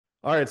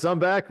All right, so I'm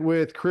back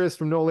with Chris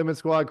from No Limit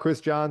Squad,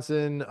 Chrys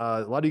Johnson.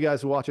 A lot of you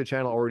guys who watch the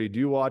channel already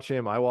do watch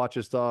him. I watch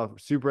his stuff,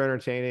 super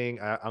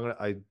entertaining.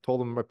 I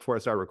told him right before I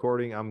started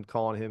recording, I'm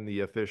calling him the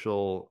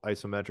official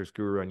isometrics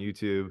guru on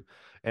YouTube.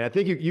 And I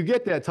think you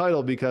get that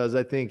title because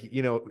I think,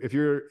 if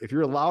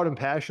you're loud and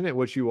passionate,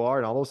 which you are,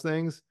 and all those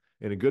things,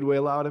 in a good way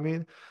loud, I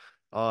mean,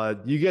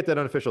 you get that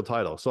unofficial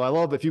title. So I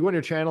love if you go on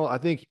your channel, I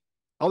think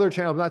other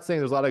channels, I'm not saying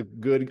there's a lot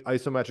of good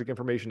isometric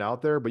information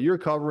out there, but you're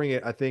covering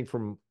it, I think,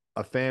 from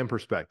a fan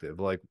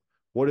perspective. Like,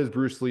 what does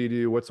Bruce Lee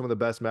do? What's some of the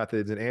best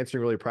methods and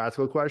answering really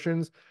practical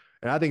questions?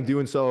 And I think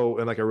doing so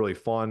in like a really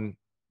fun,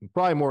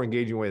 probably more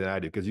engaging way than I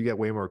do, because you get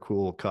way more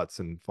cool cuts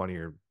and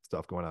funnier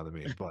stuff going on than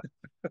me. But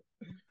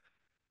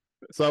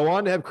so I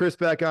wanted to have Chris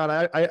back on.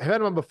 I had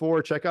him on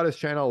before. Check out his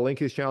channel. I'll link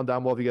his channel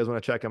down below if you guys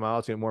want to check him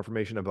out to get more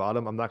information about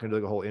him. I'm not going to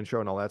do like a whole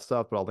intro and all that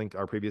stuff, but I'll link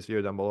our previous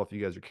video down below if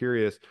you guys are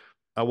curious.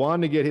 I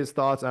wanted to get his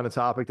thoughts on a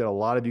topic that a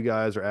lot of you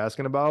guys are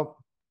asking about.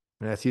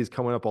 And I see it's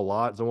coming up a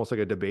lot. It's almost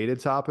like a debated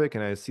topic.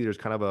 And I see there's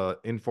kind of a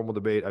informal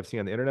debate I've seen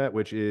on the internet,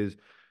 which is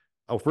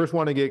I first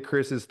want to get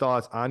Chris's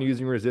thoughts on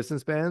using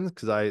resistance bands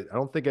because I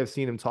don't think I've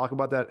seen him talk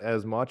about that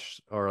as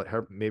much,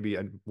 or maybe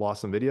I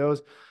lost some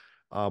videos.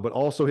 But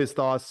also his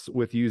thoughts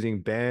with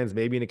using bands,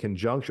 maybe in a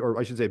conjunction, or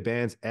I should say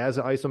bands as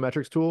an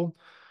isometrics tool,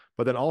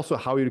 but then also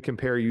how you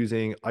compare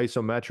using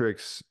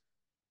isometrics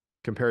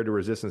compared to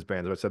resistance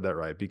bands. If I said that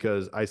right,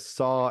 because I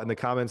saw in the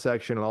comment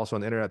section and also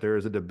on the internet, there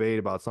is a debate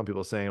about some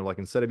people saying like,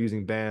 instead of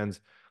using bands,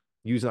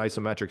 use an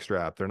isometric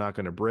strap. They're not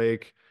going to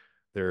break.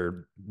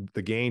 The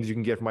gains you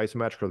can get from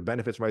isometrics or the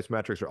benefits from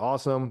isometrics are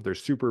awesome. They're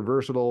super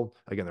versatile.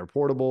 Again, they're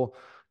portable.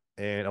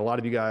 And a lot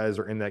of you guys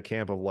are in that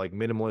camp of like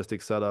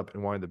minimalistic setup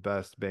and wanting the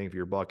best bang for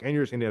your buck. And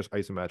you're just into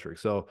isometric.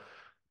 So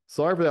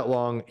sorry for that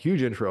long,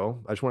 huge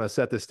intro. I just want to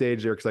set the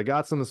stage there because I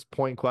got some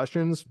point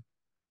questions,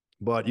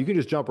 but you can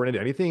just jump right into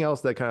anything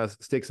else that kind of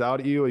sticks out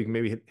at you. Or you can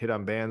maybe hit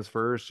on bands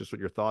first, just with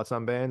your thoughts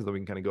on bands. Then we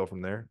can kind of go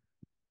from there.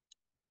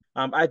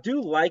 I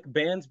do like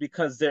bands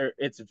because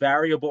it's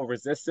variable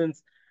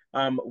resistance.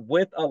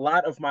 With a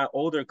lot of my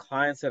older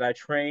clients that I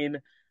train,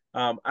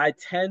 I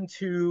tend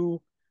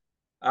to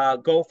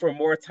go for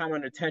more time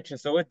under tension.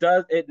 So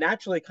it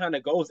naturally kind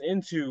of goes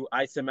into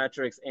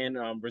isometrics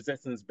and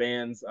resistance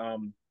bands.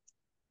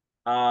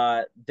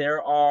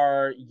 There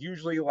are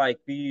usually like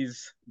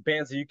these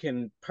bands that you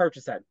can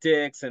purchase at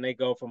Dick's, and they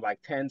go from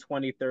like 10,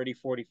 20, 30,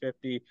 40,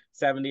 50,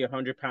 70,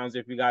 100 pounds.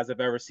 If you guys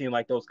have ever seen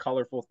like those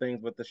colorful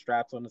things with the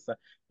straps on the side,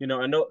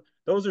 I know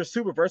those are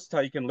super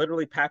versatile. You can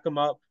literally pack them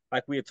up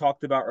like we had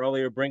talked about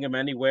earlier, bring them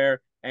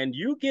anywhere, and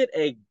you get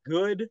a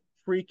good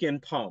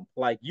freaking pump.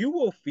 Like you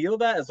will feel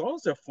that as long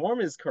as the form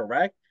is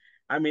correct.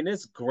 I mean,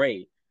 it's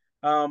great.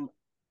 Um,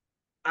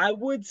 I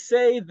would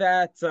say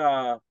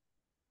that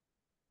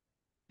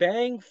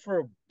bang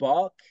for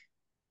buck,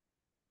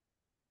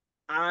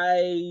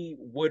 I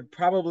would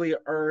probably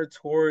err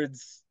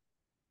towards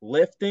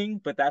lifting,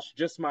 but that's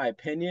just my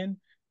opinion.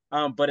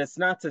 But it's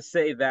not to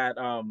say that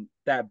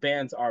that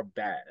bands are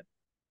bad.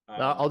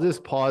 Now, Um, I'll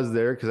just pause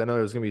there because I know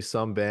there's going to be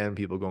some band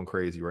people going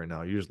crazy right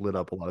now. You just lit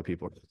up a lot of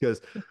people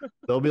because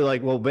they'll be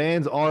like, well,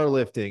 bands are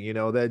lifting,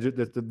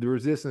 the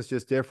resistance is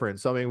just different.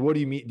 So, I mean, what do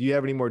you mean? Do you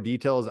have any more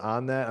details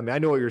on that? I mean, I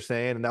know what you're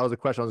saying. And that was a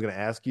question I was going to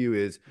ask you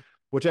is,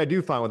 which I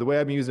do find with the way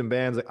I've been using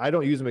bands, like I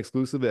don't use them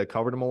exclusively. I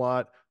covered them a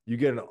lot. You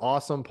get an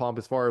awesome pump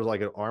as far as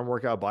like an arm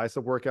workout,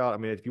 bicep workout. I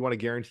mean, if you want to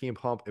guarantee a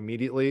pump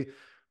immediately,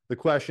 the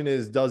question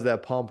is, does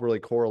that pump really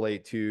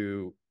correlate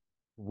to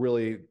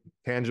really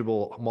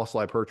tangible muscle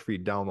hypertrophy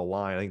down the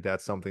line? I think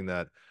that's something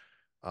that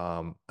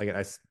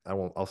again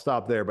I'll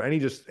stop there. But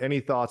any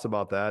thoughts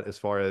about that as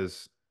far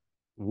as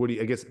would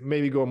you, I guess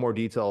maybe go in more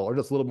detail or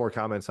just a little more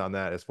comments on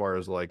that as far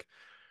as like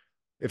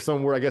if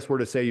someone were I guess were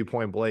to say you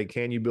point blank,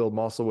 can you build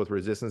muscle with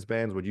resistance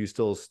bands? Would you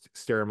still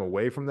steer them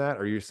away from that?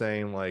 Or are you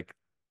saying like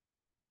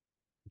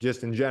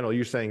just in general,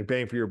 you're saying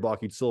bang for your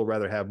buck, you'd still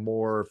rather have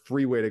more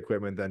free weight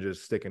equipment than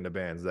just sticking to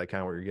bands? Is that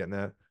kind of what you're getting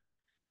at?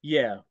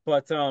 yeah,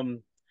 but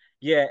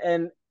yeah,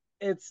 and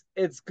it's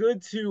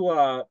good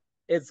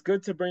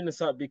to bring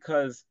this up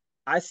because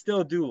I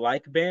still do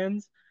like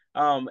bands.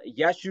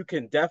 Yes, you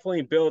can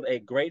definitely build a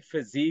great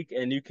physique,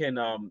 and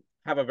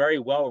have a very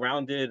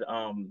well-rounded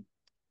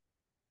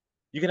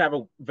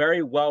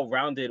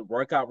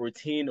workout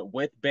routine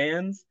with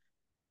bands.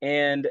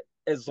 And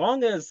as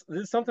long as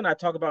this is something I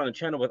talk about on the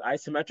channel with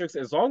isometrics,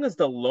 as long as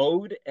the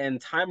load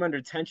and time under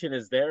tension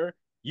is there,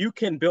 you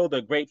can build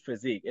a great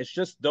physique. It's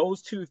just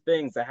those two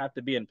things that have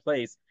to be in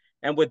place.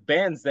 And with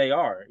bands, they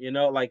are,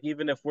 like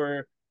even if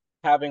we're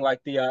having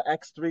like the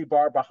X3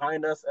 bar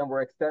behind us and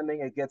we're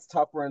extending, it gets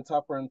tougher and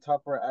tougher and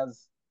tougher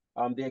as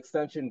the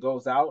extension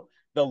goes out.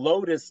 The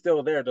load is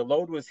still there. The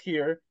load was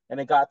here and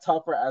it got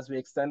tougher as we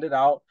extended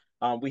out.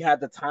 We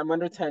had the time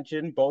under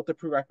tension, both the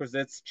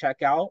prerequisites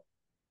check out,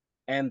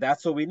 and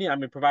that's what we need. I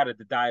mean, provided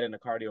the diet and the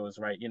cardio is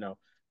right.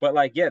 But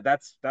like, yeah,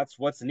 that's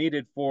what's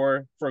needed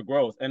for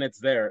growth, and it's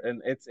there,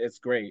 and it's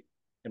great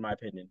in my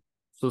opinion.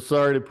 So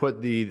sorry to put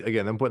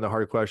I'm putting the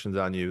hard questions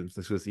on you.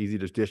 It's just easy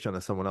to dish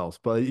onto someone else.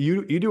 But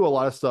you do a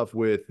lot of stuff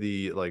with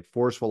the like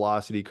force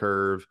velocity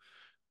curve,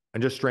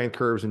 and just strength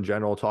curves in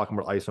general, talking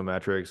about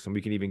isometrics, and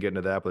we can even get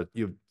into that, but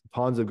you have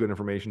tons of good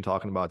information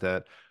talking about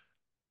that.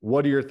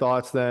 What are your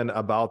thoughts then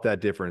about that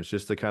difference?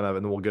 Just to kind of,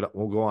 and then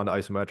we'll go on to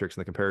isometrics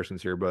and the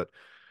comparisons here, but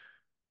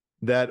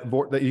that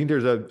you think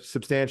there's a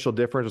substantial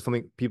difference or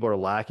something people are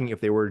lacking if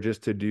they were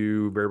just to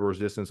do variable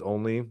resistance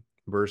only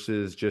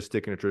versus just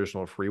sticking to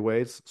traditional free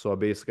weights. So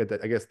basically,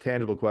 I guess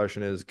tangible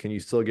question is, can you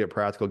still get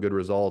practical good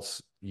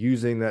results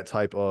using that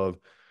type of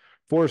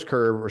force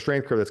curve or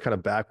strength curve that's kind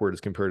of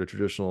backwards compared to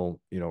traditional,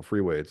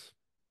 free weights?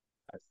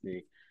 I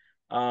see.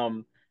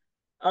 Um,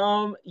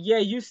 yeah,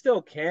 you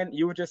still can.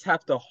 You would just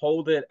have to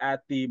hold it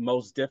at the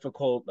most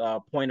difficult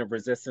point of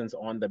resistance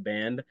on the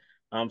band.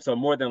 So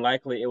more than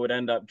likely, it would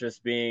end up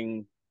just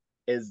being,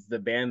 is the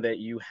band that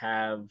you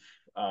have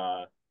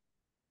uh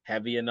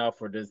heavy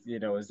enough, or does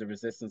is the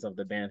resistance of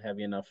the band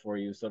heavy enough for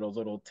you? So those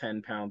little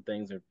 10-pound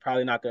things are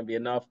probably not going to be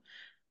enough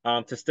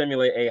to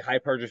stimulate a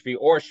hypertrophy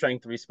or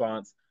strength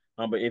response.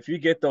 But if you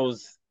get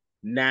those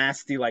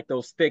nasty, like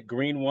those thick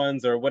green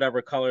ones or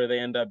whatever color they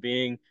end up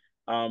being,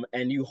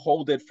 and you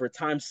hold it for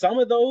time, some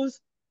of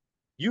those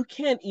you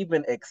can't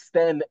even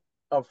extend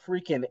a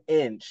freaking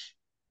inch,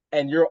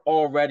 and you're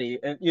already,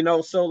 and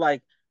so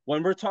like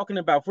when we're talking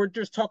about, if we're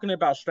just talking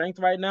about strength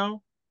right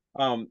now,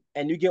 and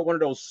you get one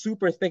of those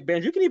super thick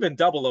bands, you can even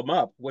double them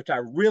up, which I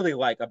really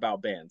like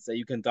about bands, that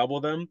you can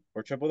double them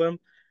or triple them.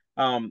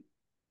 Um,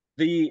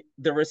 the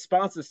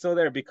response is still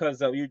there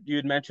because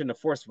you'd mentioned the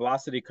force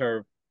velocity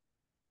curve.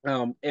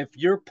 If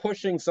you're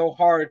pushing so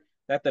hard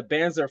that the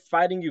bands are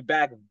fighting you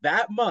back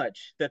that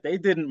much that they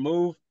didn't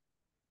move,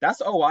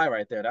 that's OI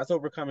right there. That's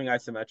overcoming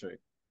isometric.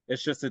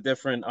 It's just a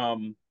different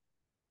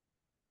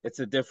it's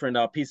a different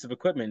piece of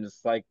equipment.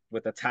 It's like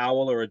with a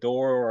towel or a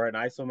door or an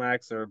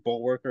isomax or a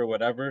bulwark or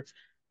whatever.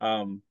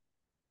 Um,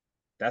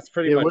 that's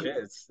pretty Yeah, much it.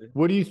 It's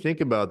what do you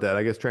think about that?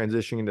 I guess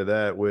transitioning into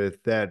that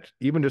with that,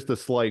 even just a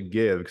slight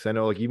give, because I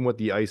know like even with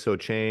the ISO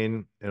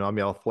chain, and I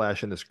mean I'll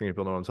flash in the screen if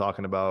you know what I'm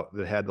talking about,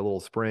 that had the little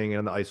spring,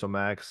 and the ISO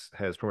Max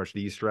has pretty much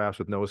these straps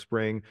with no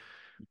spring.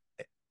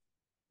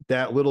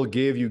 That little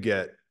give you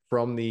get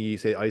from the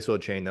say ISO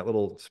chain, that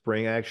little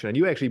spring action, and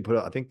you actually put,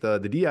 I think the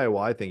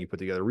DIY thing you put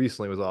together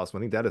recently was awesome.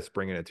 I think that is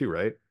spring in it too,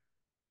 right?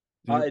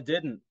 Did you? it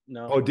didn't.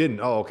 No. Oh, it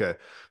didn't. Oh, okay.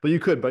 But you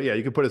could, but yeah,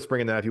 you could put a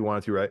spring in that if you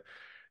wanted to, right?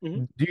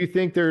 Mm-hmm. Do you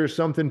think there's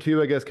something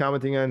to, I guess,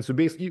 commenting on? So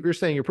basically, you're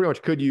saying you pretty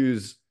much could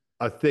use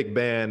a thick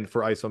band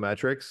for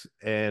isometrics,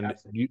 and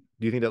Absolutely.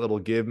 do you think that little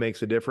give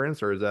makes a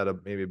difference, or is that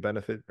maybe a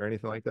benefit or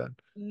anything like that?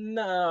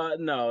 No,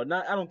 no,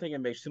 not. I don't think it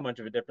makes too much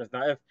of a difference.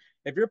 Now,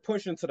 if you're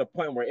pushing to the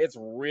point where it's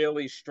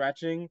really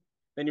stretching,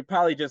 then you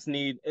probably just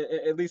need,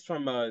 at least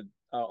from a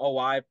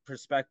OI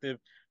perspective,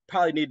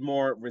 probably need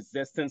more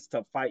resistance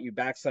to fight you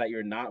back so that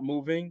you're not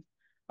moving.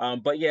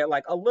 But yeah,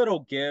 like a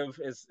little give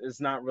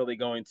is not really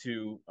going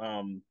to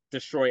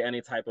destroy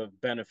any type of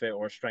benefit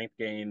or strength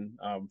gain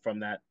from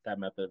that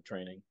method of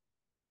training.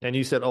 And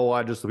you said, "Oh,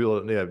 I just so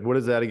people, yeah." What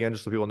is that again?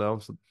 Just so people know,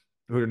 so,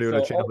 who are new to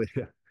the So channel.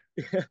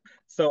 Yeah.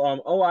 So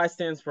OI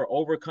stands for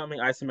overcoming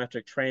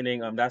isometric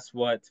training. That's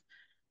what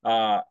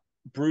uh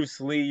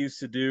Bruce Lee used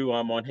to do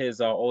on his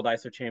old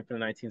ISO chain from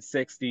the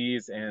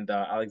 1960s, and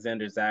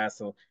Alexander Zass.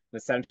 So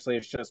essentially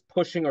it's just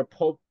pushing or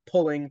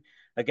pulling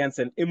against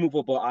an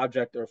immovable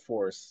object or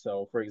force.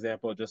 So for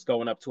example, just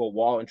going up to a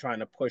wall and trying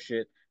to push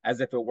it as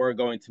if it were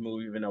going to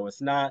move even though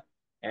it's not.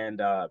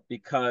 And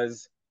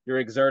because you're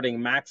exerting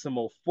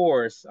maximal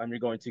force, you're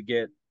going to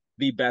get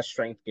the best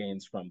strength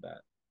gains from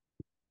that.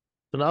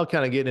 So now,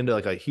 kind of getting into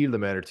like a heat of the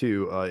matter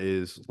too,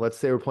 is let's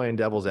say we're playing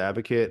devil's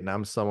advocate, and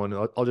I'm someone.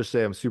 I'll just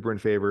say I'm super in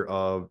favor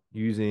of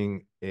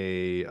using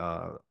a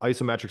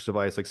isometrics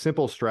device, like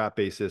simple strap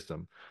based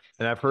system.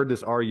 And I've heard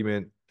this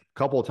argument a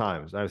couple of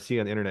times. I've seen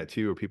on the internet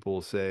too, where people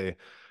will say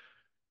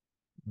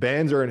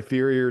bands are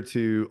inferior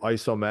to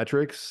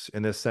isometrics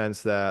in the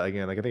sense that,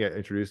 again, like I think I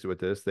introduced it with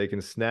this, they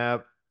can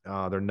snap.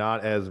 They're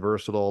not as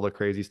versatile, the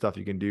crazy stuff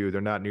you can do.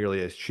 They're not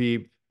nearly as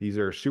cheap. These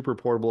are super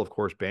portable. Of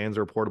course, bands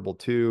are portable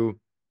too.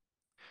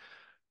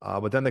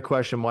 But then the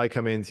question might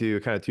come into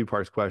kind of two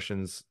parts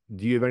questions.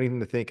 Do you have anything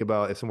to think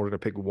about if someone's going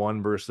to pick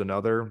one versus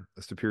another,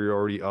 the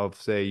superiority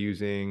of, say,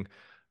 using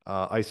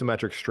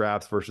isometric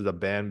straps versus a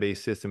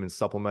band-based system and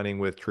supplementing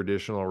with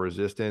traditional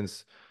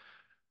resistance?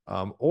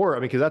 Or, I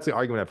mean, because that's the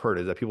argument I've heard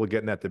is that people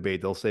get in that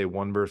debate, they'll say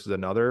one versus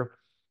another.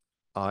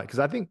 Because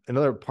I think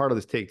another part of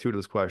this take two to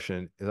this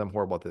question is I'm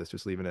horrible at this,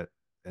 just leaving it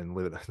and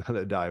leave it let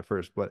it die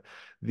first. But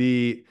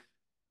the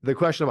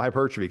question of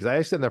hypertrophy, because I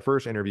asked it in the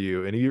first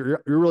interview, and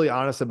you're really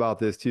honest about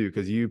this too,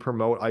 because you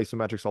promote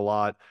isometrics a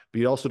lot, but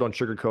you also don't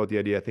sugarcoat the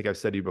idea. I think I've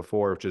said to you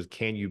before, which is,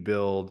 can you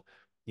build,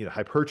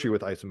 hypertrophy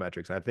with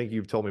isometrics? And I think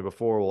you've told me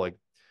before, well, like,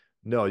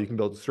 no, you can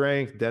build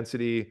strength,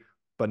 density,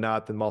 but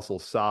not the muscle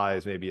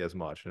size maybe as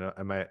much. And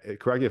am I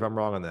correct me if I'm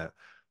wrong on that?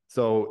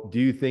 So do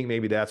you think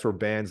maybe that's where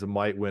bands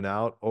might win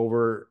out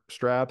over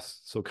straps?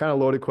 So kind of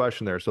loaded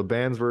question there. So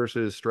bands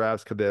versus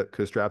straps, could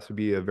straps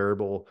be a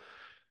variable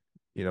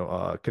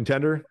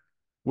contender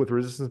with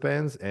resistance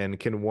bands, and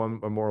can one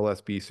more or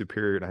less be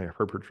superior to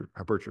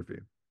hypertrophy?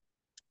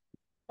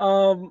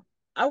 Um,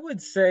 I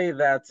would say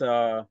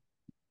that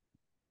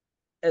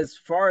as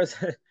far as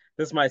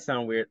this might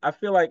sound weird, I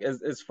feel like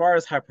as far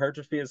as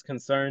hypertrophy is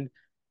concerned,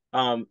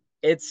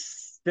 it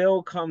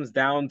still comes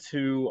down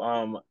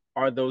to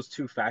are those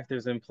two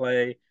factors in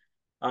play?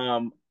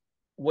 Um,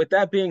 with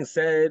that being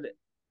said,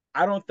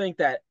 I don't think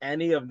that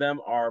any of them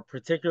are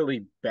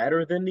particularly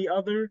better than the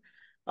other.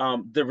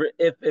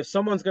 If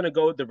someone's going to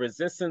go the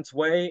resistance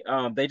way,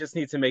 they just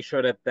need to make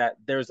sure that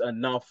there's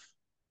enough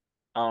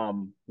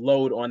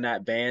load on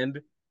that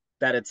band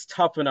that it's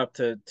tough enough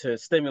to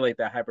stimulate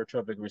that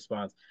hypertrophic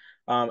response.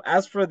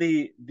 As for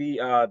the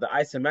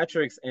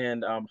isometrics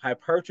and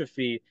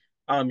hypertrophy,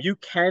 you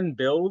can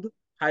build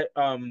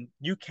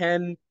you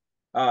can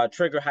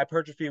trigger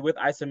hypertrophy with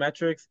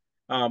isometrics.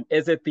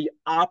 Is it the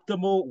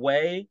optimal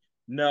way?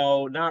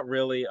 No, not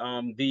really.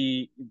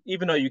 The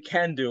Even though you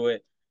can do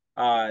it,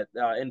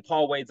 in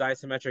Paul Wade's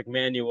isometric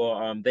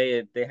manual,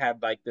 they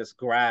had like this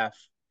graph.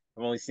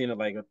 I've only seen it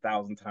like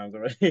 1,000 times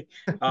already.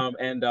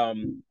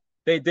 And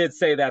They did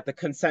say that the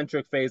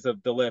concentric phase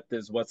of the lift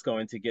is what's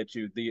going to get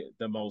you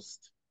the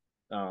most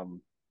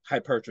um,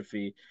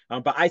 hypertrophy.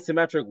 But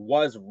isometric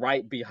was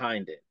right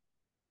behind it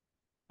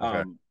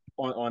Okay.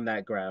 on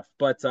that graph.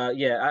 But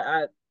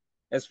yeah,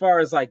 as far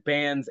as like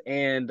bands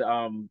and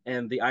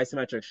the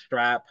isometric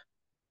strap,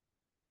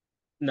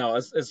 no,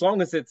 as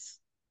long as it's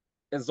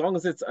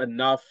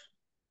enough,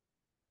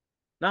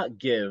 not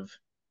give,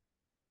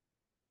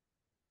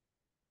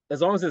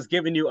 as long as it's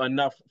giving you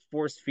enough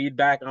force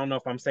feedback. I don't know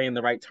if I'm saying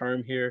the right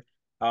term here.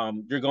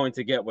 You're going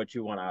to get what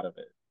you want out of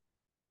it.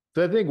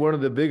 So I think one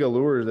of the big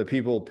allures that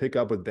people pick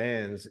up with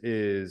bands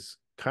is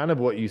kind of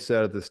what you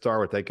said at the start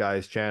with that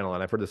guy's channel.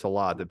 And I've heard this a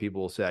lot that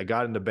people will say, I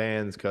got into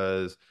bands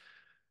because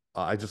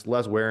I just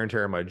less wear and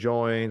tear in my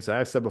joints. And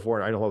I've said before,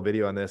 and I know a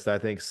video on this, that I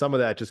think some of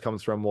that just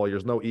comes from, well,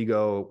 there's no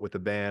ego with the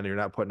band. And you're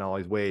not putting all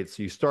these weights.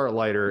 So you start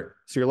lighter.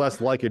 So you're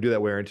less likely to do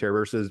that wear and tear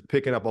versus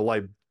picking up a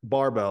light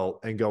barbell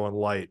and going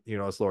light,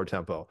 a slower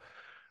tempo.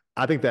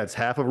 I think that's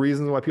half of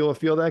reasons why people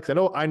feel that.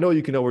 Cause I know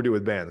you can overdo it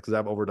with bands because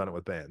I've overdone it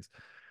with bands.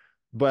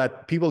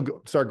 But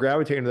people start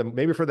gravitating to them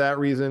maybe for that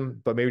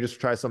reason, but maybe just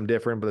try something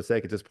different for the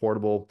sake it's just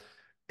portable.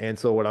 And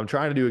so what I'm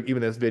trying to do,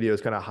 even this video, is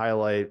kind of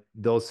highlight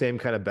those same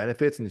kind of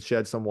benefits and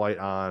shed some light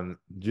on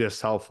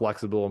just how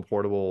flexible and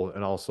portable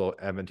and also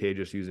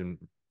advantageous using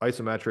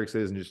isometrics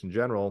is and just in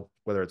general,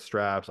 whether it's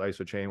straps,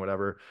 iso chain,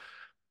 whatever.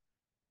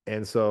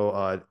 And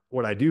so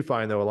what I do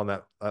find though along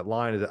that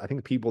line is that I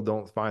think people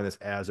don't find this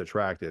as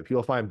attractive.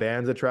 People find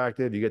bands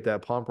attractive. You get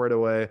that pump right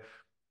away.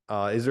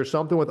 Is there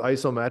something with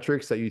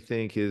isometrics that you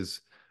think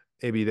is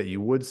maybe that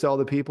you would sell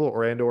to people,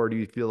 or do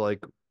you feel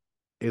like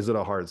is it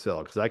a hard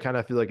sell? Because I kind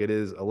of feel like it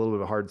is a little bit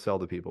of a hard sell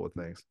to people with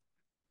things.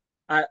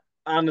 I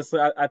honestly,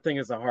 I think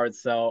it's a hard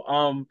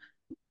sell.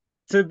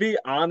 To be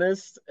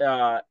honest,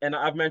 and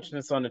I've mentioned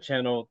this on the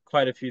channel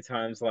quite a few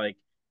times, like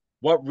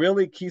what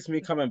really keeps me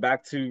coming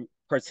back to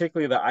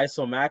particularly the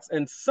ISO Max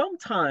and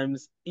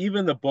sometimes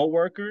even the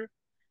Bulwarker,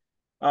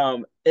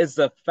 is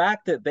the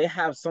fact that they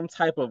have some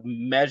type of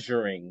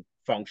measuring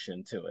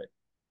function to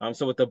it.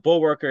 So with the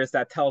Bulwarker, it's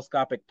that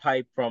telescopic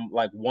pipe from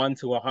like 1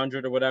 to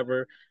 100 or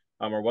whatever,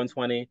 or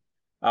 120.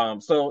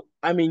 So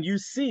I mean, you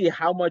see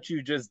how much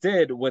you just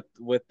did with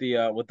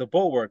the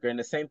Bulwarker, and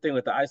the same thing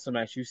with the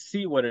Isomax. You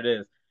see what it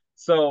is.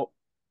 So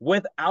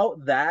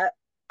without that,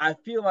 I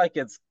feel like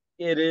it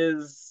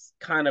is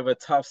kind of a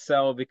tough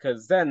sell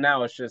because then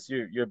now it's just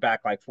you're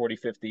back like 40,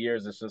 50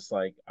 years. It's just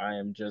like I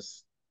am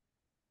just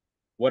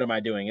what am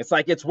I doing? It's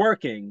like it's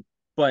working,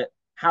 but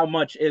how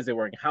much is it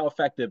working? How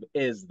effective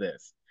is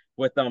this?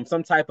 With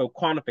some type of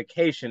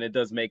quantification, it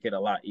does make it a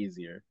lot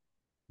easier.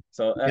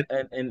 So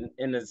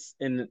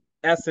in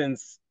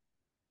essence,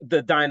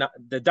 the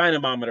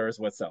dynamometer is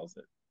what sells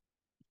it.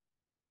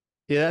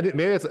 Yeah,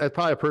 maybe it's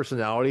probably a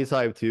personality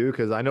type too,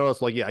 because I know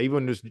it's like, yeah,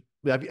 even just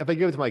if I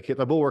give it to my kids,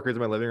 my bull workers in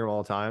my living room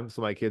all the time.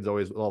 So my kids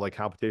always, all like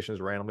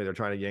competitions randomly, they're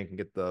trying to yank and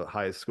get the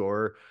highest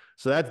score.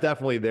 So that's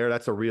definitely there.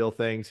 That's a real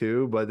thing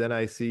too. But then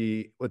I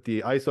see with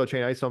the ISO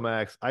chain, ISO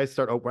max,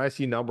 when I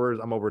see numbers,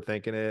 I'm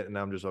overthinking it and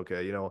I'm just,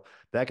 okay,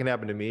 that can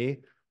happen to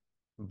me.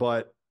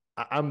 But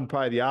I'm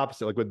probably the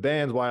opposite. Like with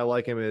bands, why I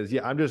like him is,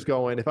 yeah, I'm just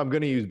going, if I'm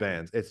going to use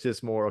bands, it's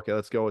just more, okay,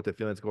 let's go with the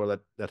feelings, go to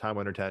that time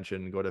under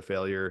tension, go to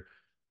failure.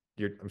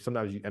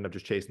 Sometimes you end up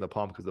just chasing the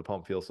pump because the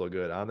pump feels so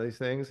good on these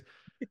things.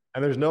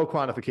 And there's no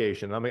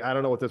quantification. I mean, I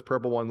don't know what this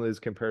purple one is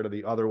compared to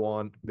the other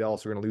one. They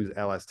also are going to lose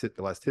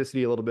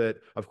elasticity a little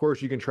bit. Of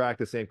course, you can track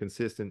the same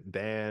consistent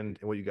band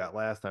and what you got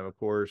last time, of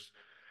course.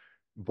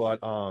 But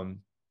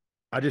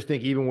I just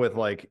think even with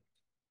like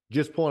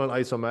just pulling on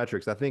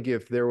isometrics, I think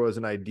if there was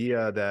an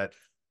idea that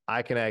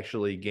I can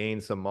actually gain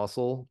some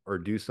muscle or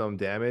do some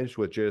damage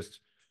with just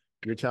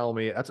you're telling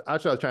me that's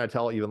what I was trying to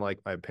tell even like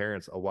my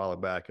parents a while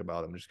back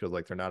about them just because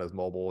like they're not as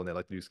mobile and they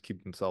like to just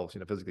keep themselves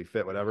physically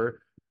fit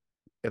whatever.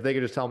 If they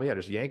could just tell me, yeah,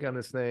 just yank on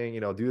this thing,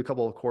 do a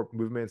couple of core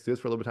movements, do this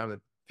for a little bit of time,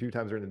 a few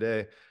times during the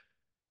day,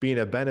 being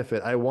a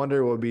benefit. I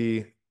wonder what would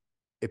be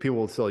if people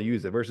will still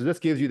use it versus this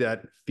gives you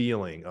that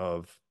feeling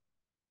of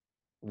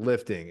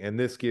lifting and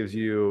this gives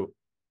you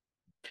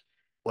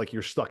like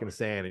you're stuck in the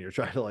sand and you're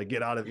trying to like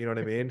get out of, you know what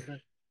I mean?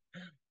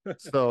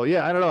 So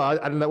yeah, I don't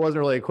know. That wasn't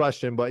really a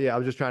question, but yeah, I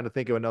was just trying to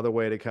think of another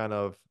way to kind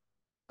of.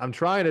 I'm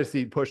trying to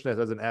see pushing this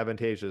as an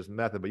advantageous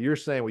method, but you're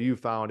saying what you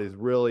found is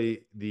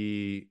really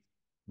the.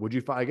 Would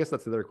you find? I guess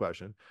that's the other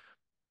question.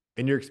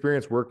 In your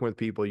experience working with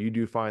people, you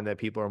do find that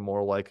people are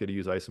more likely to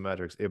use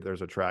isometrics if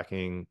there's a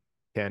tracking,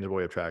 tangible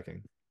way of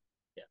tracking.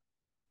 Yeah.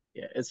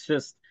 Yeah, it's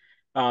just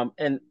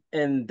and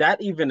that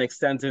even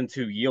extends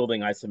into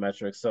yielding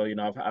isometrics. So,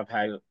 I've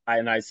had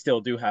and I still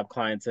do have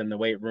clients in the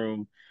weight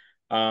room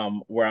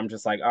where I'm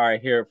just like, all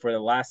right, here for the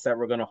last set,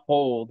 we're gonna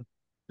hold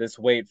this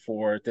weight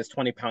for this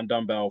 20-pound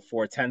dumbbell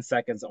for 10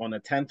 seconds on the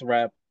 10th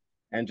rep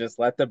and just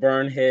let the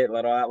burn hit,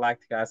 let all that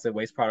lactic acid,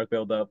 waste product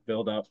build up.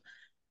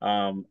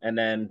 And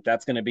then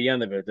that's gonna be the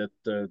end of it.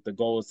 The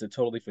goal is to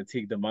totally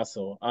fatigue the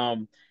muscle.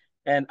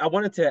 And I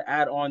wanted to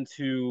add on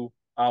to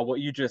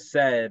what you just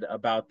said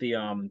about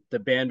the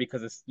band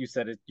because you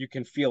said it, you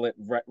can feel it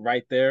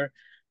right there.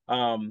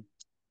 Um,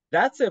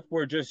 that's if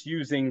we're just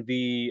using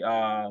the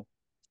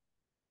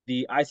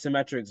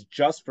isometrics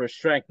just for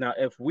strength. Now,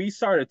 if we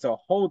started to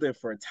hold it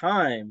for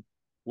time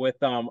with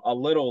a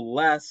little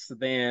less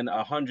than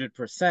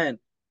 100%,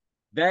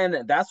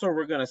 then that's where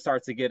we're going to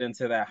start to get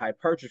into that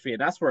hypertrophy,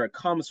 and that's where it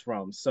comes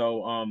from.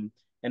 So,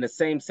 in the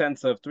same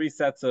sense of 3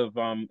 sets of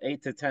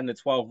 8 to 10 to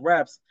 12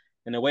 reps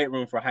in the weight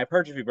room for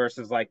hypertrophy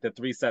versus like the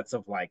 3 sets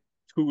of like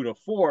 2 to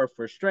 4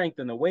 for strength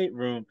in the weight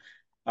room,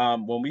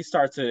 when we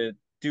start to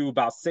do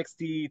about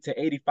 60 to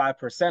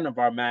 85% of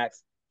our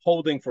max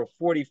holding for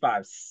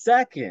 45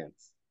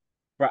 seconds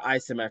for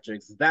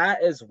isometrics,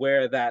 that is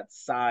where that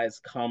size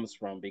comes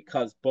from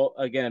because both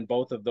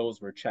of those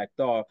were checked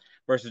off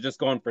versus just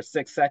going for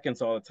 6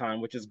 seconds all the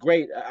time, which is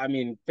great. I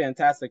mean,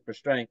 fantastic for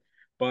strength,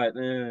 but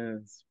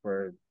it's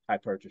for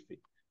hypertrophy.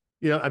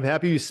 I'm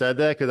happy you said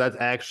that because that's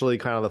actually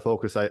kind of the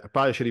focus. I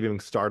probably should have even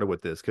started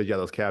with this because yeah,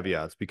 those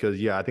caveats. Because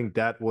yeah, I think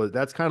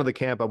that's kind of the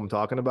camp I'm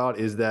talking about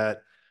is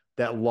that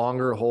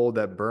longer hold,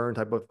 that burn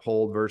type of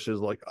hold versus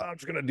like, oh, I'm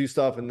just gonna do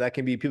stuff, and that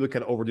can be people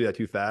can overdo that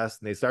too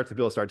fast, and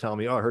people start telling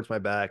me, oh, it hurts my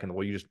back, and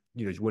well, you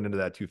just went into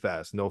that too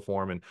fast, no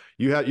form, and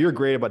you're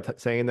great about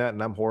saying that,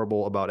 and I'm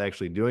horrible about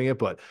actually doing it,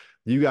 but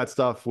you got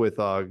stuff with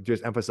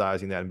just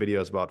emphasizing that in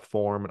videos about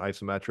form and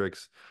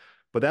isometrics.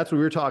 But that's what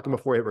we were talking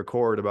before we hit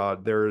record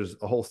about. There's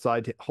a whole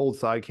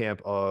side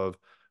camp of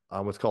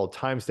what's called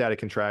time static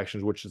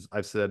contractions, which is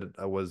I've said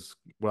was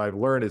what I've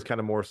learned is kind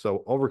of more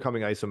so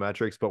overcoming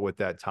isometrics, but with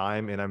that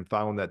time. And I'm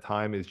found that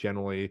time is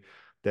generally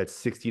that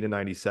 60 to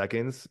 90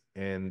 seconds.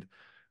 And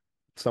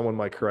someone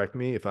might correct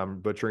me if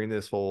I'm butchering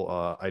this whole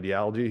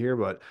ideology here,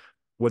 but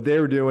what they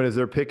were doing is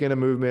they're picking a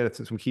movement,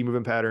 it's some key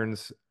movement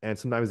patterns, and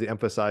sometimes they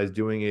emphasize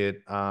doing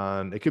it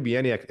on, it could be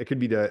it could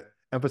be to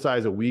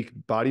emphasize a weak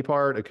body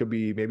part. It could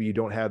be maybe you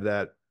don't have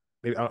that,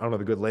 maybe I don't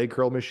have a good leg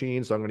curl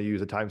machine, so I'm going to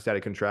use a time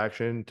static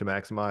contraction to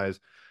maximize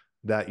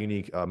that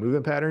unique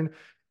movement pattern.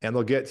 And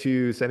they'll get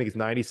to, say, I think it's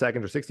 90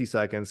 seconds or 60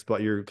 seconds,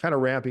 but you're kind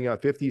of ramping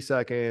up 50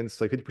 seconds,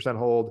 like 50%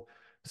 hold,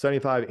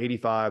 75,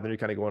 85, then you're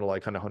kind of going to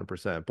like kind of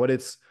 100%. But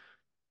it's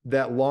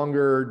that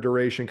longer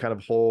duration kind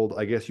of hold,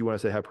 I guess you want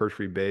to say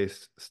hypertrophy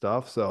based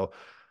stuff. So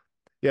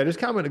yeah, just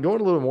comment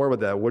going a little more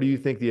about that. What do you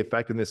think the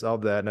effectiveness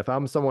of that? And if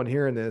I'm someone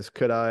hearing this,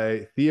 could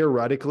I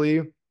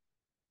theoretically,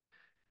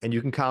 and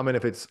you can comment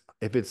if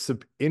it's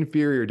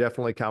inferior,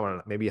 definitely comment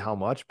on maybe how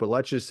much, but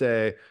let's just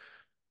say,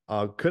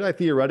 could I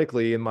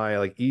theoretically in my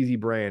like easy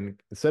brain,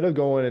 instead of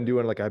going and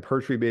doing like a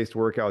hypertrophy based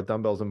workout with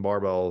dumbbells and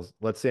barbells,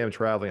 let's say I'm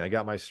traveling, I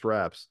got my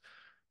straps.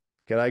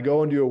 Can I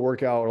go and do a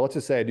workout, or let's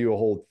just say I do a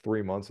whole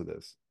 3 months of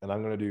this, and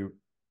I'm going to do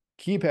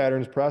key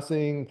patterns,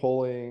 pressing,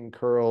 pulling,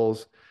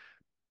 curls,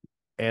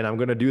 and I'm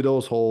going to do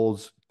those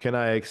holds. Can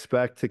I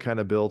expect to kind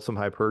of build some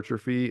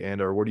hypertrophy,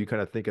 and or what do you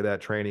kind of think of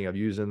that training of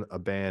using a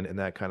band in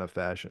that kind of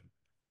fashion?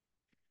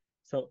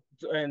 So,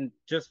 and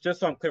just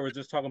so I'm clear, we're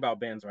just talking about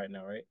bands right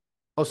now, right?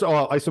 Oh, so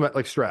isomet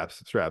like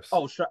straps.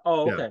 Oh,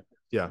 Yeah, okay.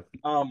 yeah.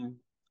 Um,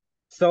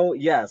 So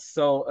yes,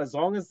 so as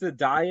long as the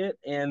diet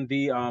and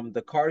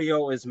the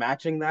cardio is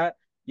matching that,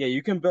 yeah,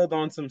 you can build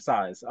on some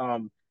size.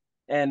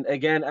 And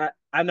again,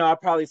 I know I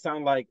probably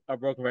sound like a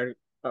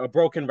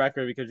broken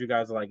record because you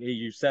guys are like, hey,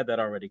 you said that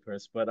already,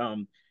 Chris. But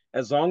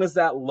as long as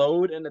that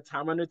load and the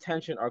time under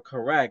tension are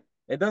correct,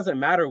 it doesn't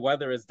matter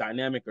whether it's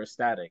dynamic or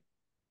static.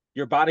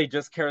 Your body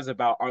just cares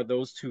about are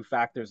those two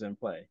factors in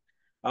play.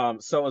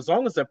 So as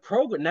long as the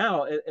program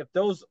now, if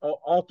those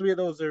all three of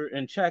those are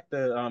in check,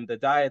 the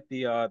diet,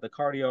 the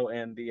cardio,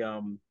 and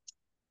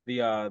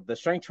the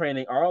strength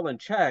training are all in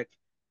check.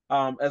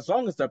 As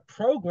long as the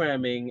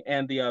programming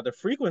and the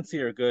frequency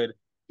are good,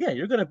 yeah,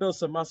 you're gonna build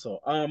some muscle.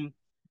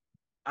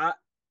 I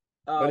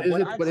But is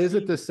what it I've but is it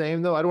seen. the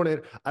same though? I don't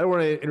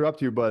want to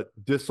interrupt you, but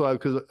just so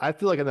because I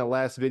feel like in that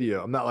last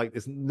video, I'm not like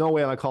it's no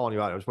way am I calling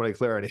you out. I just want to get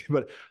clarity.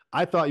 But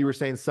I thought you were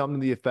saying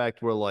something to the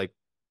effect where like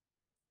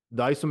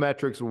the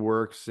isometrics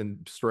works in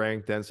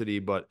strength density,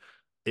 but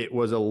it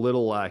was a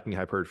little lacking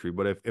hypertrophy.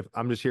 But if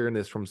I'm just hearing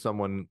this from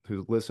someone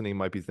who's listening,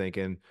 might be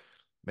thinking,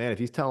 man, if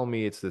he's telling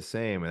me it's the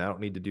same and I don't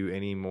need to do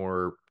any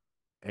more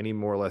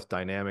or less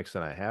dynamics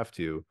than I have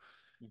to,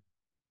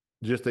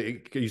 Just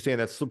you saying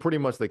that's pretty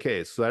much the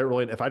case. So I don't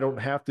really, if I don't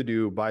have to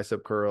do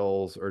bicep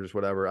curls or just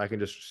whatever, I can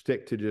just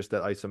stick to just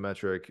that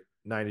isometric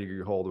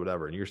 90-degree hold,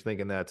 whatever. And you're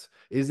thinking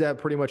is that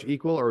pretty much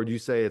equal, or would you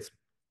say it's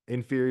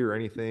inferior or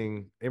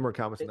anything? Any more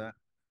comments on that?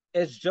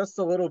 It's just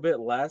a little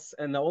bit less.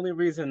 And the only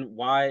reason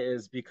why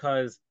is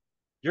because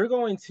you're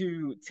going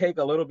to take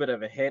a little bit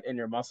of a hit in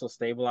your muscle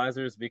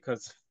stabilizers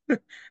because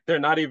they're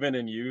not even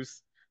in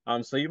use.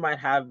 So you might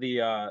have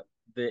the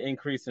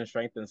increase in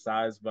strength and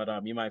size, but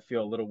you might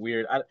feel a little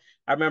weird.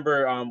 I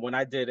remember when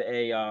I did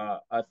a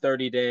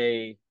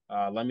 30-day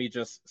let me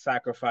just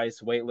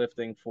sacrifice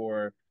weightlifting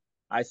for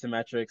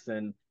isometrics.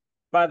 And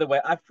by the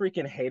way, I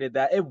freaking hated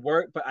that. It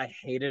worked, but I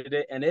hated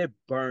it and it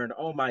burned.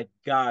 Oh my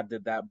God,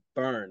 did that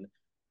burn?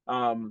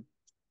 Um,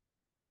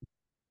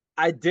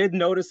 I did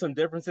notice some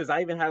differences.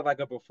 I even had like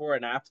a before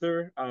and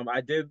after.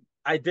 I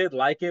did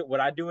like it. Would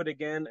I do it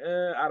again?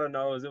 I don't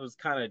know. It was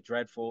kind of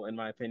dreadful in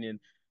my opinion.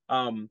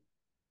 Um,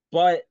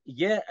 but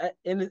yeah,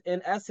 in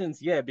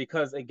essence, yeah,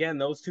 because again,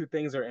 those two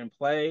things are in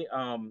play.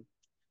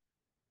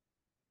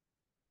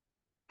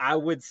 I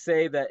would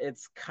say that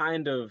it's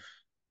kind of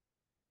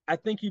I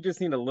think you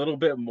just need a little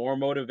bit more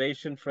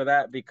motivation for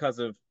that because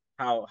of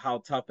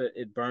how tough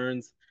it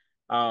burns.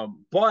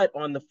 But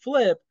on the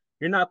flip,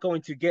 you're not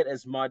going to get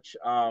as much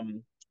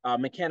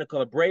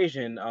mechanical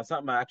abrasion,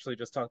 something I actually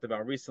just talked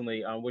about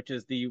recently, which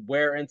is the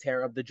wear and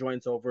tear of the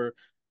joints over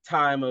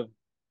time of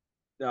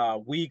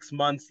weeks,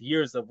 months,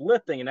 years of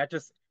lifting, and that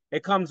just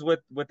it comes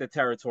with the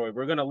territory.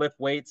 We're going to lift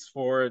weights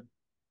for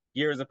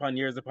years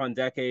upon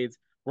decades,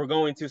 we're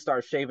going to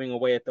start shaving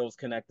away at those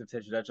connective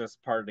tissues. That's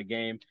just part of the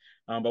game.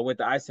 But with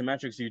the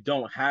isometrics, you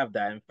don't have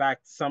that. In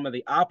fact, some of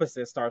the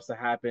opposite starts to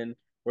happen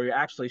where you're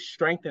actually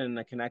strengthening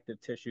the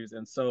connective tissues.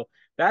 And so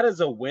that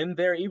is a win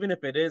there, even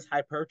if it is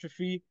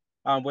hypertrophy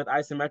with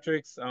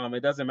isometrics.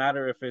 It doesn't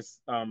matter if it's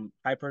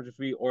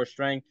hypertrophy or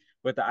strength.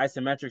 With the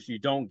isometrics, you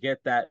don't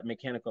get that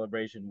mechanical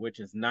abrasion, which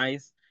is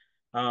nice.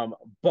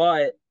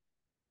 But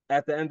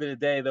at the end of the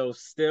day, though,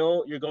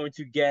 still you're going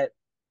to get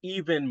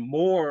even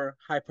more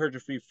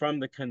hypertrophy from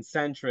the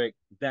concentric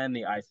than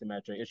the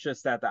isometric. It's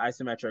just that the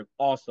isometric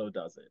also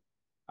does it.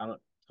 I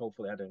don't.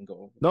 Hopefully, I didn't go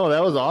over that. No,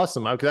 that was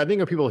awesome. Because I think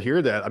when people hear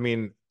that, I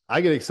mean,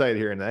 I get excited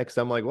hearing that because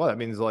I'm like, well, that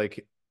means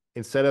like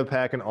instead of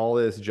packing all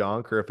this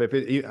junk, or if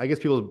it, I guess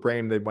people's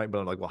brain they might be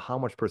like, well, how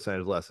much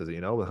percentage less is it,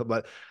 you know?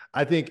 But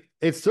I think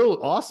it's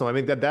still awesome. I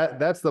mean,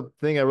 that's the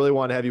thing I really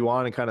want to have you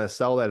on and kind of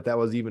sell that if that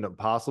was even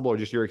possible, or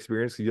just your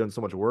experience because you've done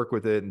so much work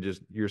with it and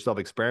just yourself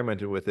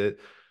experimenting with it.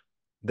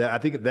 That I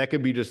think that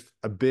could be just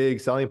a big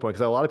selling point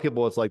because a lot of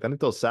people, it's like I think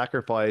they'll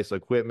sacrifice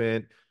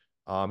equipment,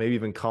 maybe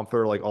even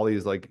comfort, like all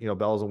these like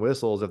bells and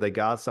whistles if they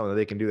got something that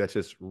they can do that's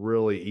just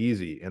really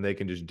easy and they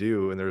can just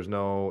do, and there's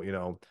no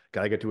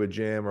gotta get to a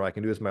gym or I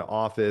can do this in my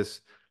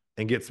office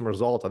and get some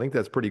results. I think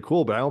that's pretty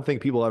cool, but I don't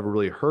think people ever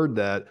really heard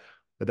that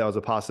was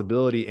a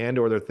possibility, and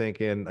or they're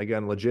thinking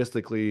again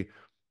logistically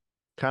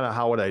kind of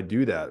how would I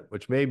do that?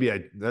 Which maybe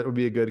that would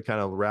be a good kind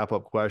of wrap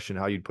up question,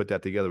 how you'd put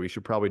that together. We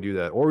should probably do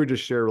that. Or we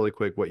just share really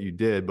quick what you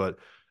did, but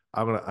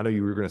I know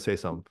you were gonna say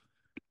something.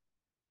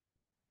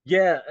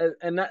 Yeah,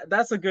 and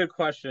that's a good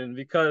question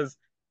because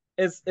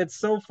it's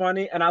so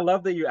funny, and I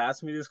love that you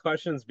asked me these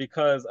questions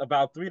because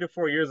about 3 to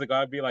 4 years ago,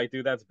 I'd be like,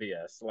 dude, that's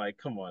BS. Like,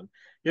 come on,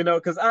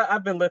 because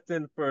I've been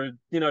lifting for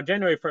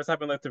January 1st, I've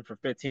been lifting for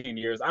 15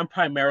 years. I'm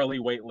primarily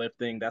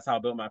weightlifting. That's how I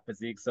built my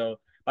physique. So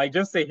like,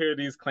 just to hear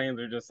these claims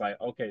are just like,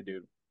 okay,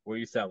 dude, what are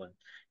you selling?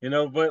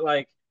 But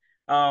like,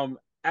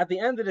 at the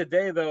end of the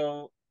day,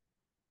 though,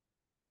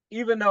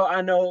 even though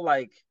I know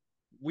like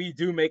we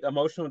do make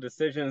emotional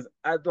decisions,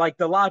 like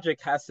the logic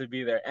has to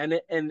be there, and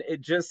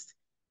it just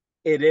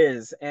it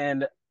is.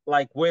 And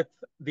like with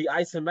the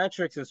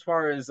isometrics, as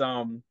far as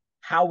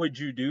how would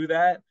you do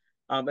that?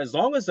 As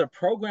long as the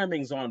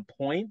programming's on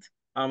point,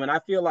 and I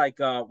feel like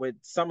with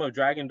some of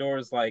Dragon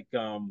Door's like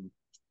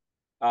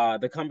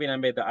the company I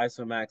made the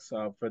Isomax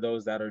for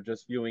those that are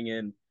just viewing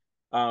in,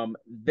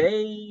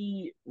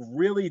 they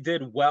really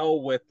did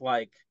well with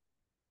like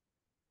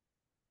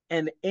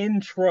an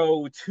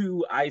intro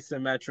to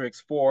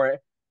isometrics for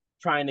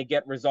trying to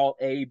get result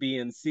A, B,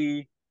 and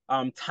C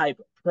type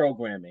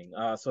programming.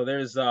 So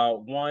there's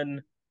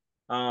one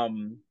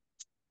um,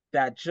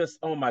 that just,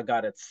 oh my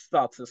God, it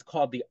sucks. It's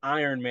called the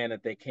Iron Man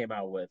that they came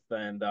out with.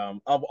 And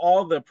of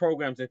all the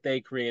programs that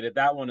they created,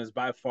 that one is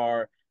by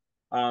far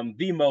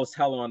the most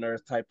hell on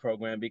earth type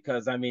program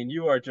because, I mean,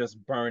 you are just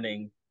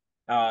burning.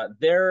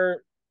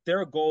 Their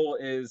goal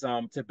is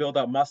to build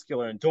up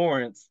muscular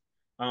endurance.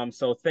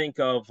 So think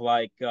of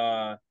like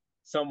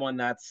someone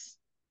that's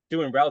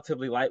doing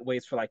relatively light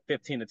weights for like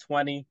 15 to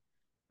 20.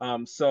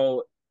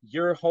 So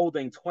you're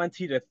holding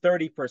 20 to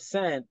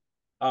 30%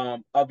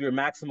 of your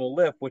maximal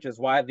lift, which is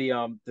why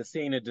the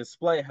seeing a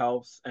display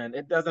helps. And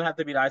it doesn't have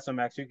to be the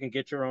Isomax. You can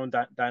get your own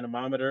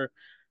dynamometer.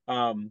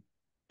 Um,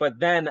 but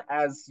then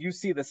as you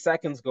see the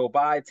seconds go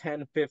by,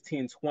 10,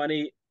 15,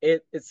 20,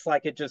 it's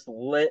like it just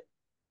lit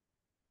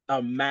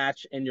a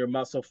match in your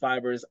muscle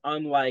fibers,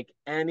 unlike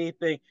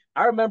anything.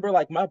 I remember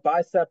like my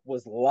bicep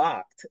was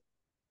locked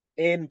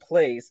in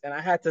place, and I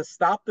had to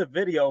stop the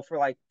video for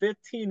like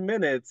 15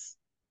 minutes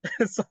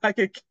so I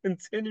could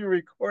continue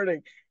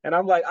recording. And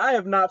I'm like, I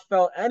have not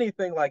felt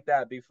anything like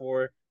that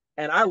before.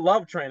 And I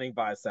love training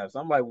biceps.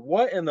 I'm like,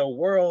 what in the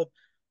world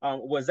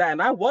was that?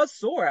 And I was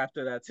sore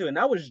after that too. And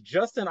that was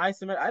just an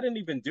isometric. I didn't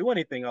even do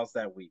anything else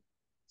that week.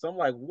 So I'm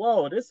like,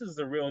 whoa, this is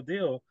the real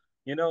deal,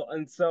 you know?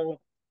 And so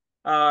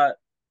uh,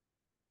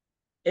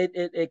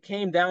 it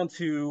came down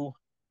to,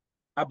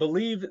 I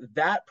believe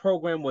that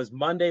program was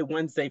Monday,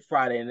 Wednesday,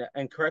 Friday.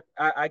 And correct,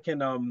 I can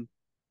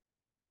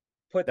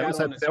put That that was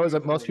on the a screen for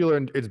you.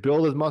 muscular, it's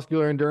billed as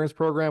muscular endurance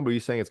program, but are you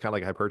saying it's kind of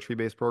like a hypertrophy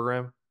based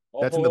program?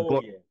 That's in the Oh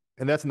book, yeah.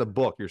 and that's in the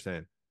book, you're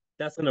saying.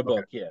 That's in the Okay.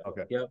 book, yeah.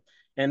 Okay. Yep.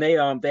 And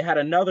they had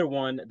another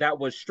one that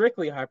was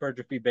strictly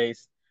hypertrophy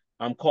based,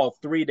 called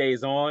 3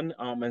 days on.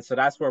 And so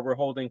that's where we're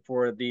holding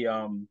for the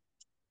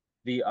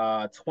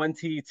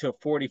 20 to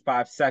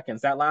 45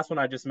 seconds. That last one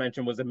I just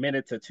mentioned was a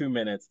minute to 2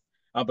 minutes.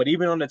 But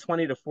even on the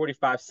 20 to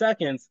 45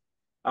 seconds,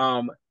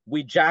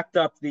 we jacked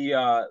up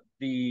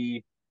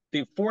the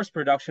force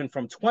production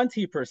from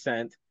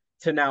 20%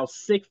 to now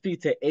 60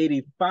 to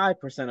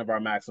 85% of our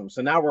maximum.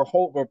 So now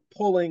we're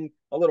pulling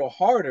a little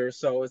harder,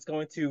 so it's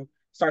going to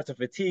start to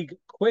fatigue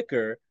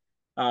quicker.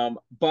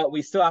 But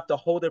we still have to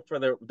hold it for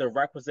the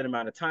requisite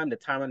amount of time. The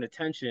time and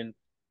attention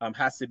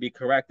has to be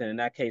correct, and in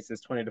that case,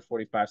 it's 20 to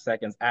 45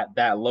 seconds at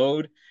that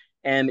load.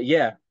 And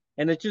yeah,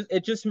 and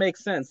it just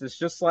makes sense. It's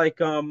just like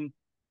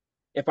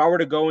if I were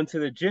to go into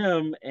the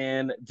gym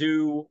and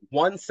do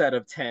one set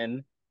of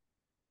 10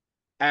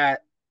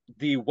 at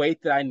the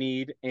weight that I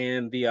need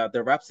and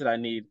the reps that I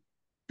need,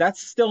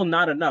 that's still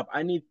not enough.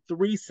 I need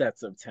 3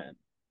 sets of 10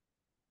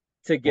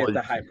 to get Well,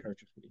 the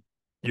hypertrophy.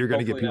 you're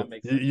gonna get Hopefully that people.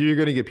 makes sense. You're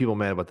gonna get people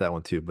mad about that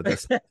one too. But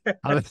that's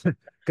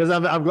because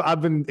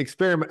I've been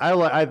experimenting.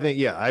 I think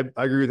yeah,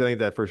 I agree with. I think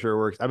that for sure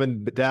works. I've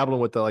been dabbling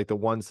with the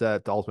one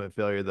set, the ultimate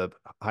failure, the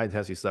high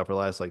intensity stuff for the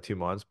last like 2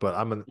 months. But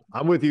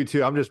I'm with you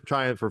too. I'm just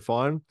trying for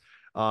fun.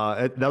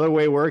 Another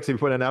way works if you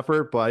put in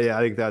effort. But yeah,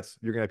 I think that's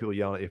you're gonna have people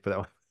yelling at you for that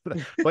one.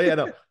 But yeah,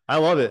 no, I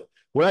love it.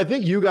 What I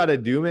think you got to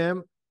do,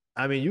 man.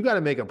 I mean, you got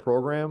to make a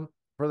program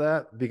for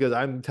that because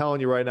I'm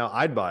telling you right now,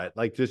 I'd buy it.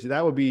 Like just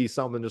that would be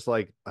something just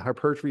like a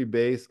hypertrophy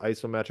based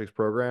isometrics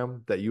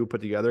program that you would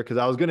put together. Because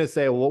I was gonna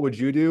say, well, what would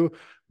you do?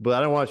 But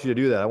I don't want you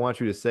to do that. I want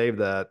you to save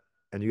that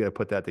and you got to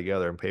put that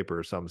together in paper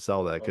or something,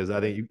 sell that. Because I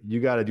think Okay. you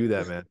got to do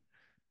that, man.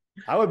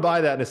 I would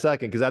buy that in a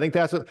second because I think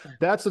that's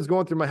what's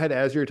going through my head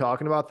as you're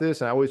talking about this.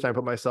 And I always try and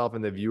put myself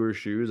in the viewer's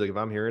shoes. Like if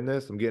I'm hearing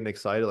this, I'm getting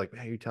excited. Like,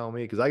 man, you tell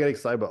me because I get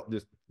excited about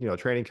just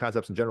training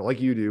concepts in general, like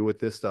you do with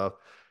this stuff.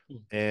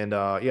 And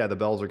yeah, the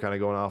bells are kind of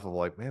going off of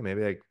like, man,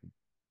 maybe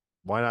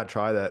why not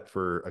try that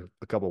for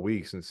a couple of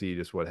weeks and see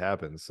just what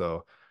happens.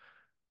 So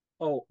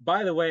Oh,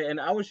 by the way, and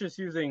I was just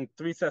using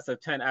 3 sets of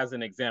 10 as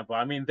an example.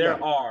 I mean, there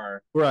yeah,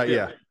 are right,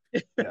 yeah,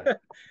 different, yeah,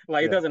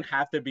 like it yeah. doesn't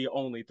have to be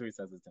only 3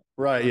 sets of 10.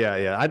 Right. Yeah.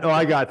 Yeah. I know.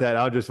 I got that.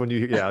 I'll just when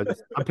you. Yeah.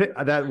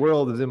 That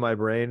world is in my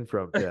brain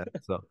from. Yeah.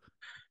 So.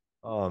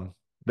 Um.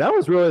 That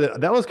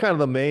was kind of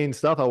the main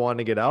stuff I wanted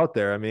to get out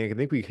there. I mean, I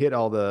think we hit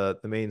all the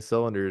main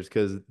cylinders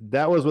because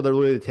that was what the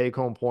really the take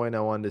home point I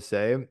wanted to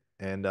say.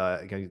 And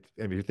again,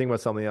 if you're thinking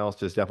about something else,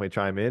 just definitely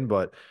chime in.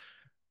 But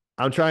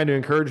I'm trying to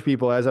encourage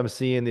people as I'm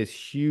seeing this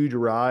huge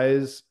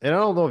rise. And I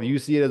don't know if you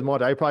see it as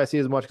much. I probably see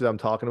it as much because I'm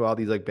talking about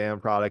these like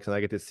band products and I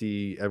get to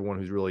see everyone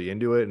who's really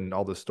into it and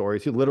all the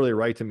stories who literally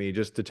write to me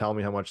just to tell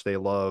me how much they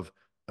love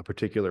a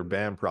particular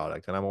band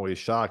product. And I'm always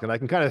shocked. And I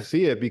can kind of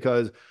see it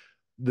because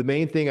the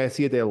main thing I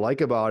see that they like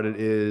about it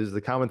is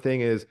the common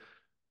thing is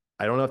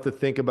I don't have to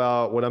think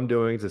about what I'm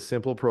doing. It's a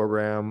simple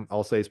program.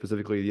 I'll say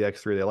specifically the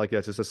X3. They like that.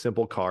 It's just a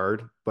simple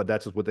card, but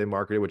that's just what they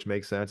marketed, which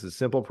makes sense. It's a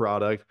simple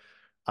product.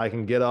 I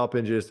can get up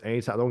and just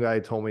anytime. One guy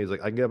told me he's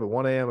like, I can get up at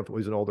 1 a.m. If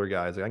he's an older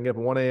guy, he's like, I can get up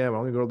at 1 a.m.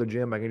 I'm gonna go to the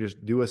gym. I can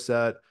just do a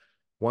set,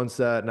 one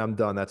set, and I'm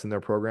done. That's in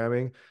their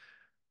programming.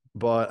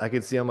 But I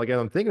could see, I'm like, as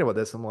I'm thinking about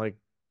this, I'm like,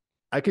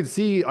 I could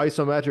see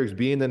isometrics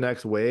being the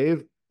next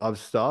wave of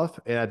stuff.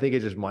 And I think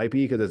it just might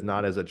be because it's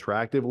not as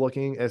attractive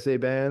looking SA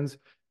bands.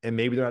 And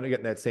maybe they're not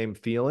getting that same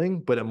feeling,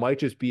 but it might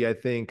just be, I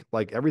think,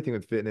 like everything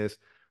with fitness,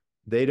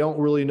 they don't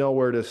really know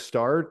where to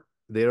start.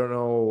 They don't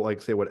know,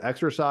 like, say, what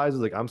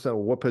exercises. Like, I'm saying,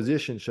 well, what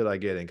position should I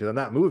get in? Because I'm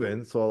not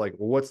moving. So, like,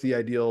 well, what's the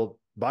ideal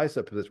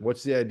bicep position?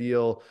 What's the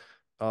ideal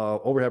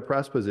overhead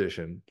press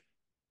position?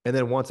 And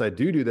then once I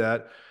do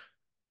that,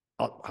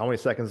 how many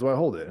seconds do I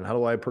hold it? And how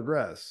do I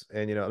progress?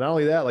 And, not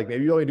only that, like,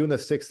 maybe you're only doing the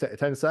 6 to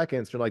 10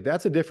 seconds. You're like,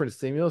 that's a different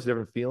stimulus, a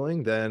different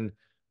feeling than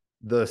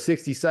the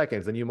 60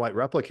 seconds. And you might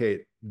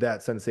replicate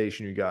that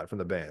sensation you got from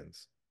the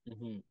bands.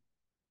 Mhm.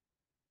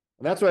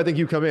 And that's why I think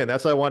you come in.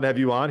 That's why I wanted to have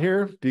you on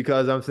here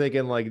because I'm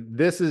thinking like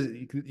this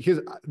is because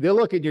they'll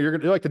look at you. You're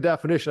like the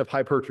definition of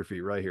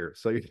hypertrophy right here.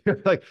 So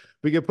you're like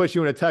we can put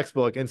you in a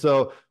textbook. And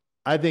so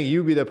I think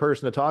you'd be the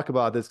person to talk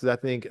about this because I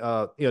think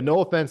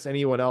no offense to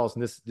anyone else,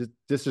 and this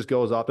just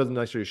goes off doesn't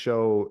necessarily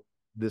show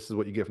this is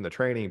what you get from the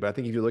training. But I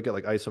think if you look at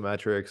like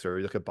isometrics or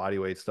you look at body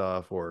weight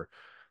stuff or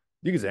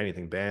you can say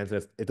anything bands,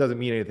 and it doesn't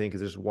mean anything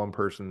because it's just one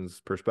person's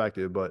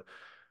perspective, but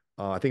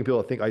I think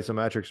people think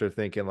isometrics are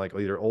thinking like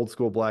either old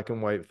school black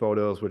and white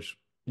photos, which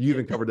you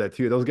even covered that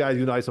too. Those guys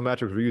using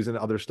isometrics were using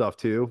other stuff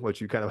too,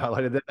 which you kind of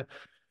highlighted that,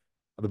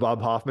 the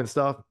Bob Hoffman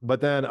stuff.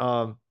 But then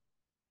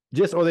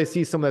just or they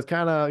see someone that's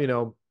kind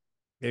of,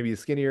 maybe a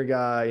skinnier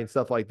guy and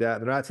stuff like that.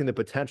 They're not seeing the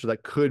potential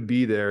that could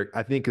be there,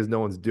 I think, because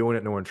no one's doing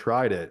it, no one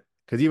tried it.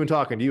 Because even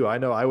talking to you, I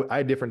know I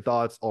had different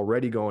thoughts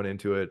already going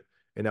into it.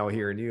 And now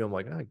hearing you, I'm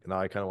like, now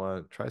I kind of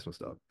want to try some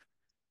stuff.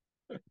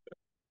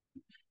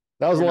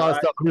 That was a You know, lot of I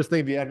stuff. I'm just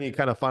thinking, do you have any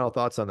kind of final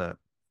thoughts on that?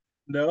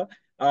 no.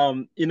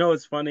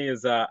 What's funny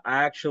is I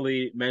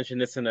actually mentioned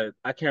this in a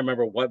I can't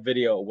remember what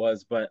video it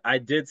was, but I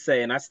did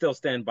say, and I still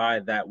stand by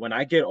that when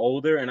I get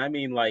older, and I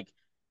mean like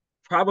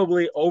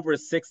probably over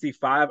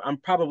 65, I'm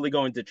probably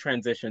going to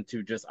transition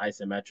to just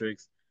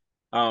isometrics.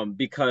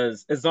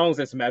 Because as long as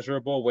it's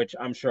measurable, which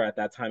I'm sure at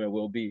that time it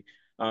will be,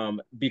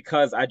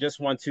 because I just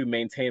want to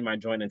maintain my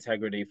joint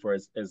integrity for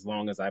as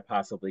long as I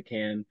possibly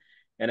can,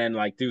 and then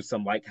like do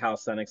some like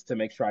calisthenics to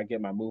make sure I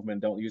get my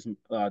movement,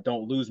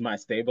 don't lose my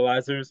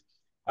stabilizers,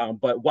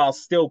 but while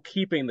still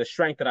keeping the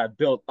strength that I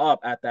built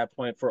up at that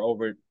point for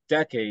over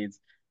decades,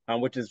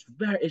 which is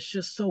it's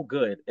just so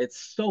good. It's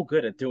so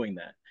good at doing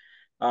that.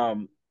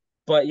 Um,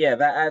 but yeah,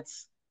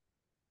 that's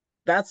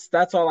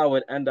all I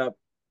would end up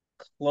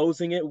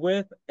closing it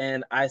with.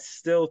 And I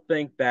still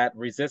think that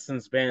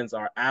resistance bands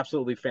are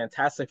absolutely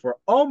fantastic for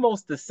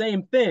almost the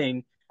same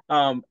thing,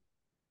 um,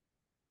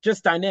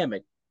 just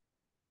dynamic.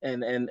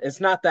 And it's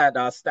not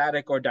that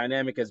static or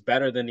dynamic is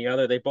better than the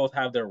other. They both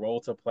have their role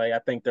to play. I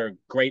think they're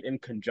great in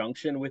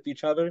conjunction with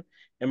each other,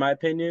 in my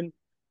opinion.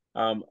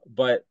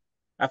 But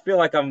I feel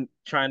like I'm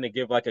trying to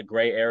give like a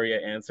gray area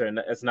answer, and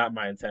it's not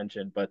my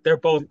intention. But they're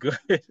both good.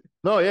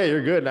 No, yeah,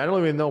 you're good. And I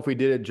don't even know if we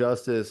did it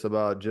justice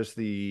about just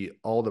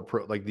all the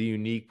like the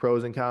unique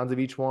pros and cons of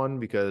each one,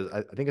 because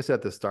I think I said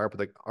at the start, but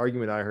the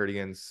argument I heard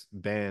against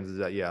bands is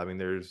that, yeah, I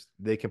mean,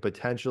 they can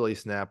potentially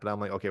snap, and I'm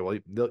like, okay, well,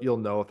 you'll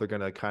know if they're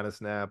gonna kind of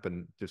snap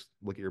and just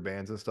look at your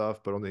bands and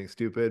stuff, but I don't think it's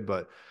stupid.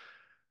 But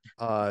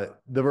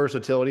the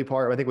versatility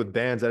part, I think with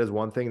bands, that is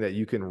one thing that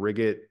you can rig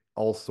it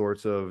all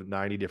sorts of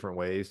 90 different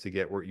ways to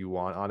get what you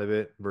want out of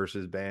it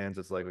versus bands.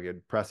 It's like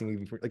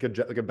pressing like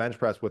a bench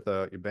press with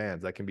your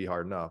bands that can be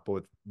hard enough. But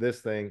with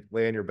this thing,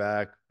 lay on your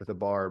back with a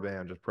bar or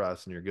band, just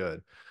press and you're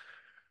good.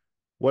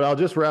 What I'll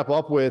just wrap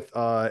up with,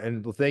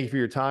 and thank you for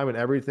your time and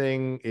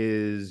everything,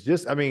 is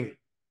just, I mean,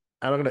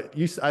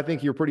 I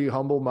think you're a pretty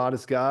humble,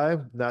 modest guy,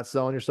 not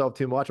selling yourself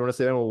too much. I want to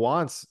say anyone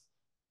wants,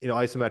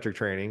 isometric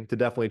training to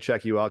definitely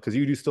check you out because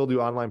you do still do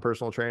online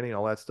personal training and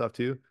all that stuff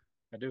too.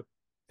 I do.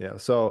 Yeah.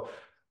 So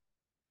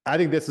I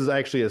think this is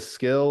actually a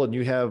skill and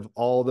you have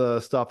all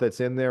the stuff that's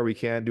in there. We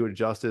can't do it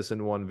justice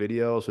in one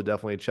video. So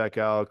definitely check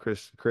out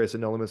Chrys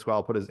and No Limit Squad.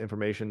 I'll put his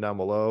information down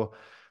below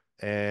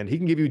and he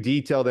can give you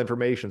detailed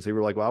information. So you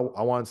were like, well,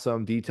 I want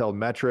some detailed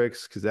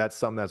metrics because that's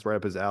something that's right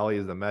up his alley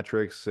is the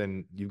metrics.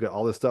 And you've got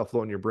all this stuff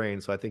floating in your brain.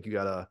 So I think you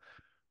got a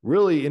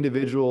really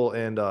individual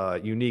and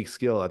unique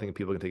skill I think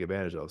people can take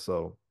advantage of.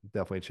 So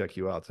definitely check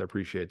you out. So I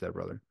appreciate that,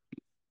 brother.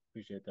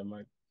 Appreciate that,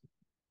 Mike.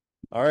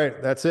 All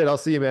right. That's it. I'll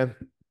see you, man.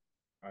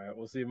 All right,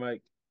 we'll see you,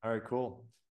 Mike. All right, cool.